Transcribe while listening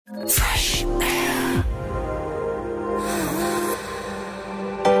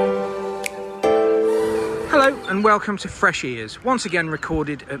and welcome to Fresh Ears, once again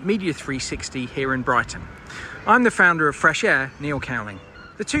recorded at Media360 here in Brighton. I'm the founder of Fresh Air, Neil Cowling.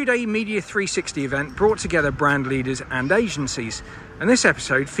 The two-day Media360 event brought together brand leaders and agencies, and this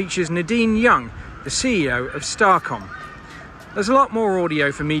episode features Nadine Young, the CEO of Starcom. There's a lot more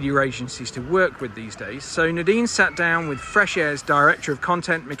audio for media agencies to work with these days, so Nadine sat down with Fresh Air's Director of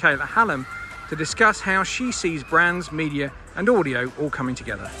Content, Michaela Hallam, to discuss how she sees brands, media and audio all coming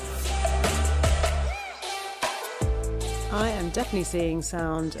together. I am definitely seeing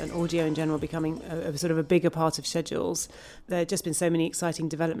sound and audio in general becoming a sort of a bigger part of schedules. There have just been so many exciting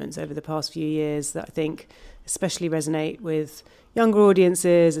developments over the past few years that I think especially resonate with younger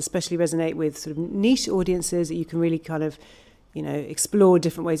audiences, especially resonate with sort of niche audiences that you can really kind of, explore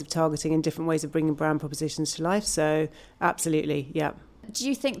different ways of targeting and different ways of bringing brand propositions to life. So absolutely, yeah. Do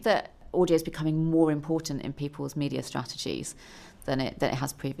you think that audio is becoming more important in people's media strategies than it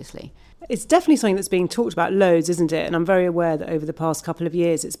has previously? It's definitely something that's being talked about loads, isn't it? And I'm very aware that over the past couple of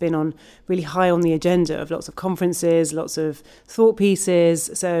years it's been on really high on the agenda of lots of conferences, lots of thought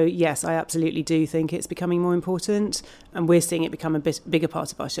pieces. So yes, I absolutely do think it's becoming more important, and we're seeing it become a bit bigger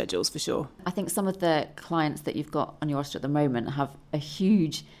part of our schedules for sure. I think some of the clients that you've got on your roster at the moment have a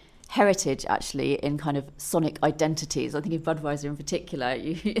huge heritage actually in kind of sonic identities. I think of Budweiser in particular,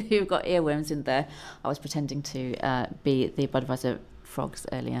 you've got earworms in there. I was pretending to be the Budweiser frogs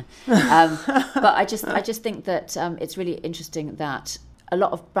earlier, but I just think that it's really interesting that a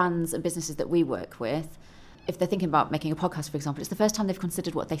lot of brands and businesses that we work with, if they're thinking about making a podcast, for example, it's the first time they've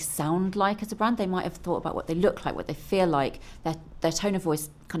considered what they sound like as a brand. They might have thought about what they look like, what they feel like, their tone of voice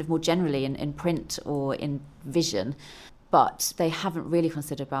kind of more generally in print or in vision, but they haven't really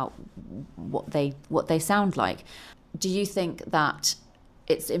considered about what they sound like. Do you think that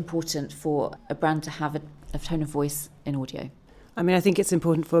it's important for a brand to have a tone of voice in audio? I mean, I think it's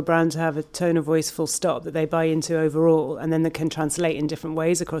important for a brand to have a tone of voice full stop that they buy into overall, and then that can translate in different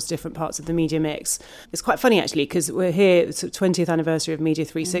ways across different parts of the media mix. It's quite funny, actually, because we're here, it's the 20th anniversary of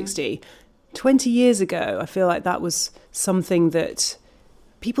Media360. Mm-hmm. 20 years ago, I feel like that was something that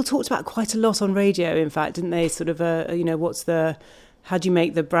people talked about quite a lot on radio, in fact, didn't they? Sort of, how do you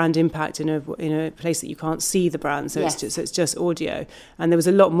make the brand impact in a place that you can't see the brand? So yes. It's just audio. And there was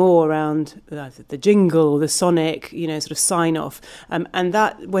a lot more around the jingle, the sonic, sort of sign off. And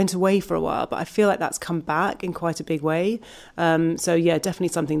that went away for a while, but I feel like that's come back in quite a big way. So yeah, definitely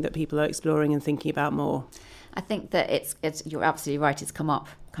something that people are exploring and thinking about more. I think that it's you're absolutely right. It's come up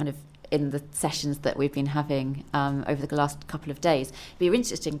kind of in the sessions that we've been having over the last couple of days. It'd be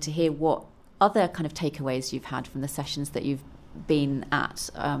interesting to hear what other kind of takeaways you've had from the sessions that you've been at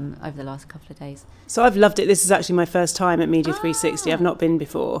over the last couple of days. So I've loved it. This is actually my first time at Media360. I've not been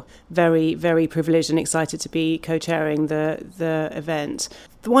before. Very, very privileged and excited to be co-chairing the event.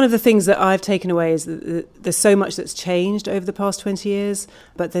 One of the things that I've taken away is that there's so much that's changed over the past 20 years,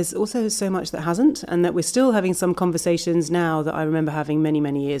 but there's also so much that hasn't, and that we're still having some conversations now that I remember having many,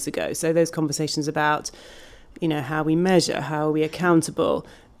 many years ago. So those conversations about, how we measure, how are we accountable,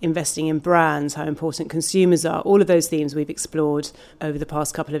 investing in brands, how important consumers are, all of those themes we've explored over the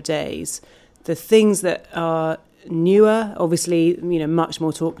past couple of days. The things that are newer, obviously, much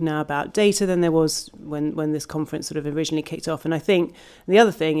more talk now about data than there was when this conference sort of originally kicked off. And I think the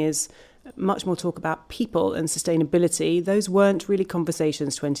other thing is much more talk about people and sustainability. Those weren't really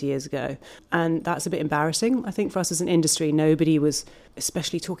conversations 20 years ago. And that's a bit embarrassing, I think, for us as an industry. Nobody was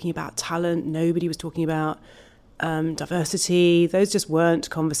especially talking about talent. Nobody was talking about diversity. Those just weren't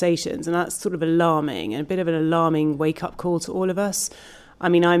conversations, and that's sort of alarming, and a bit of an alarming wake-up call to all of us. I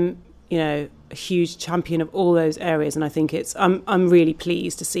mean, I'm a huge champion of all those areas, and I think I'm really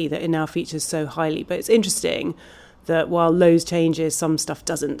pleased to see that it now features so highly. But it's interesting that while loads changes, some stuff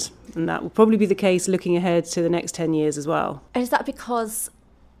doesn't, and that will probably be the case looking ahead to the next 10 years as well. And is that because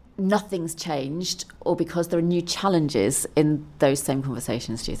nothing's changed, or because there are new challenges in those same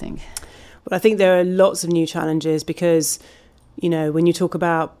conversations, do you think? But I think there are lots of new challenges because, when you talk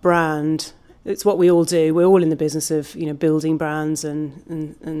about brand, it's what we all do. We're all in the business of, building brands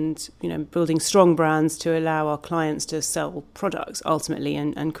and building strong brands to allow our clients to sell products ultimately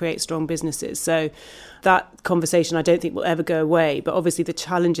and create strong businesses. So that conversation I don't think will ever go away. But obviously the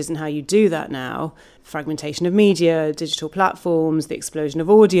challenges in how you do that now, fragmentation of media, digital platforms, the explosion of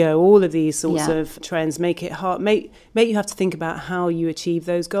audio, all of these sorts of trends make it hard, make you have to think about how you achieve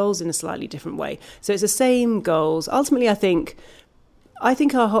those goals in a slightly different way. So it's the same goals. Ultimately, I think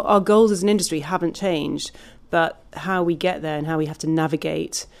our goals as an industry haven't changed, but how we get there and how we have to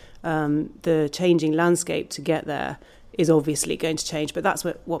navigate the changing landscape to get there is obviously going to change, but that's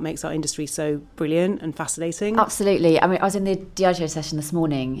what makes our industry so brilliant and fascinating. Absolutely. I mean, I was in the Diageo session this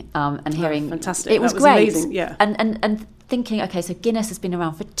morning and hearing... fantastic. It was great. Amazing. Yeah. And thinking, OK, so Guinness has been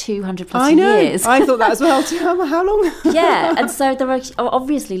around for 200 plus I know. years. I thought that as well. How long? Yeah, and so there are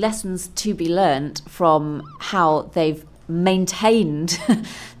obviously lessons to be learnt from how they've maintained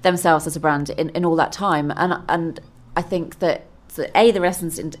themselves as a brand in all that time. And I think that, the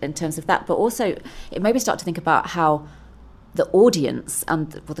lessons in terms of that, but also it made me start to think about how the audience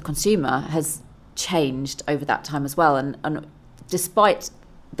and the consumer has changed over that time as well. And despite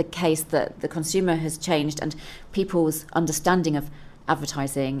the case that the consumer has changed and people's understanding of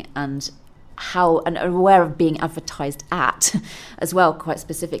advertising and aware of being advertised at as well, quite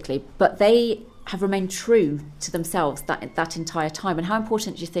specifically, but they have remained true to themselves that entire time. And how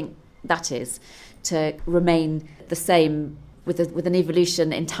important do you think that is, to remain the same with an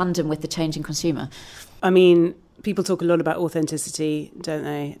evolution in tandem with the changing consumer? I mean, people talk a lot about authenticity, don't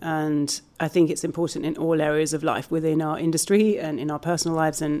they? And I think it's important in all areas of life, within our industry and in our personal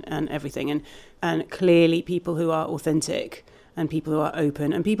lives and everything. And clearly people who are authentic and people who are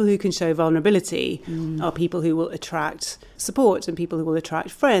open and people who can show vulnerability are people who will attract support and people who will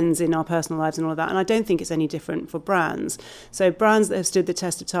attract friends in our personal lives and all of that. And I don't think it's any different for brands. So brands that have stood the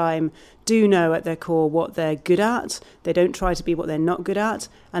test of time do know at their core what they're good at. They don't try to be what they're not good at.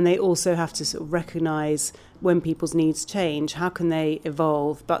 And they also have to sort of recognise when people's needs change, how can they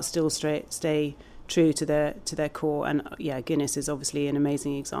evolve but still stay true to their core. And yeah, Guinness is obviously an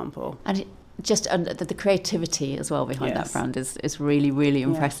amazing example. And just the creativity as well behind Yes. that brand is really, really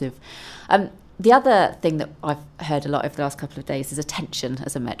impressive. The other thing that I've heard a lot over the last couple of days is attention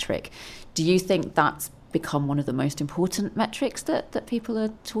as a metric. Do you think that's become one of the most important metrics that people are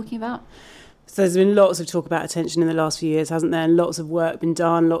talking about? So there's been lots of talk about attention in the last few years, hasn't there? And lots of work been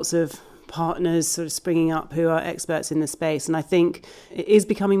done, lots of partners sort of springing up who are experts in the space. And I think it is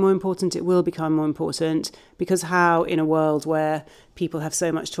becoming more important. It will become more important, because how, in a world where people have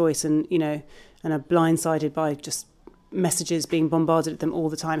so much choice and, and are blindsided by just messages being bombarded at them all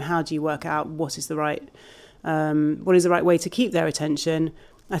the time, how do you work out what is the right way to keep their attention?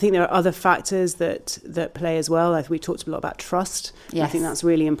 I think there are other factors that play as well. We talked a lot about trust. Yes. I think that's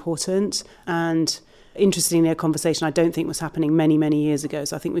really important. And interestingly, a conversation I don't think was happening many, many years ago.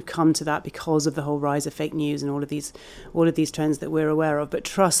 So I think we've come to that because of the whole rise of fake news and all of these trends that we're aware of. But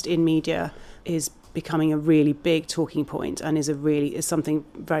trust in media is becoming a really big talking point and is something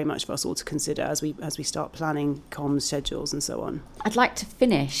very much for us all to consider as we start planning comms schedules and so on. I'd like to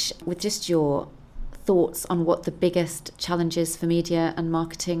finish with just your thoughts on what the biggest challenges for media and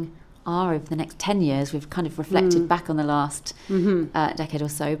marketing are over the next 10 years. We've kind of reflected back on the last decade or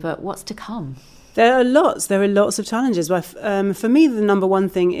so, but what's to come? There are lots of challenges. For me, the number one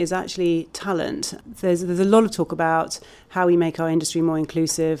thing is actually talent. There's a lot of talk about how we make our industry more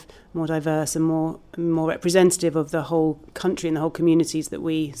inclusive, more diverse and more representative of the whole country and the whole communities that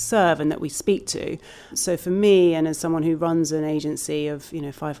we serve and that we speak to. So for me, and as someone who runs an agency of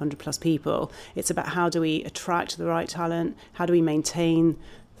 500 plus people, it's about how do we attract the right talent, how do we maintain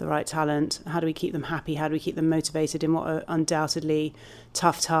the right talent, how do we keep them happy, how do we keep them motivated in what are undoubtedly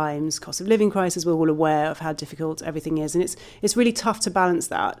tough times, cost of living crisis. We're all aware of how difficult everything is, and it's really tough to balance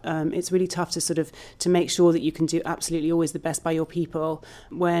that. It's really tough to make sure that you can do absolutely always the best by your people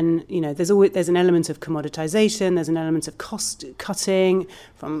when there's an element of commoditization, there's an element of cost cutting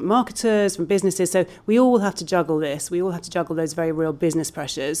from marketers, from businesses. So we all have to juggle this. We all have to juggle those very real business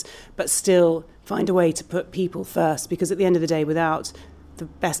pressures, but still find a way to put people first, because at the end of the day, without the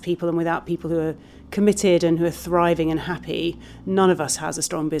best people and without people who are committed and who are thriving and happy, none of us has a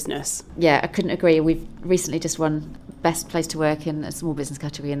strong business. Yeah, I couldn't agree. We've recently just won Best Place to Work in a small business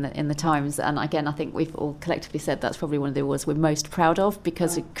category in the Times, and again, I think we've all collectively said that's probably one of the awards we're most proud of,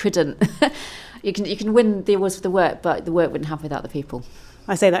 because it couldn't. you can win the awards for the work, but the work wouldn't happen without the people.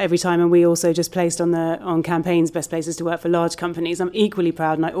 I say that every time, and we also just placed on campaigns best places to work for large companies. I'm equally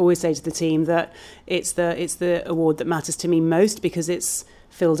proud, and I always say to the team that it's the award that matters to me most, because it's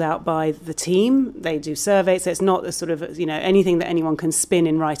filled out by the team. They do surveys, so it's not the sort of anything that anyone can spin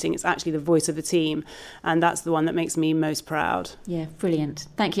in writing. It's actually the voice of the team, and that's the one that makes me most proud. Yeah, brilliant.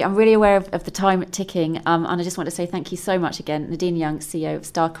 Thank you. I'm really aware of the time ticking, and I just want to say thank you so much again, Nadine Young, CEO of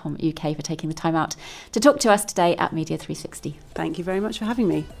Starcom UK, for taking the time out to talk to us today at Media360. Thank you very much for having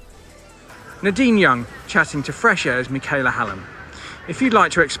me. Nadine Young chatting to Fresh Air's Michaela Hallam. If you'd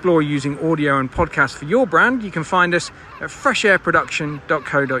like to explore using audio and podcasts for your brand, you can find us at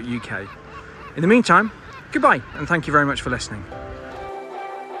freshairproduction.co.uk. In the meantime, goodbye, and thank you very much for listening.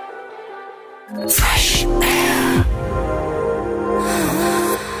 Fresh Air.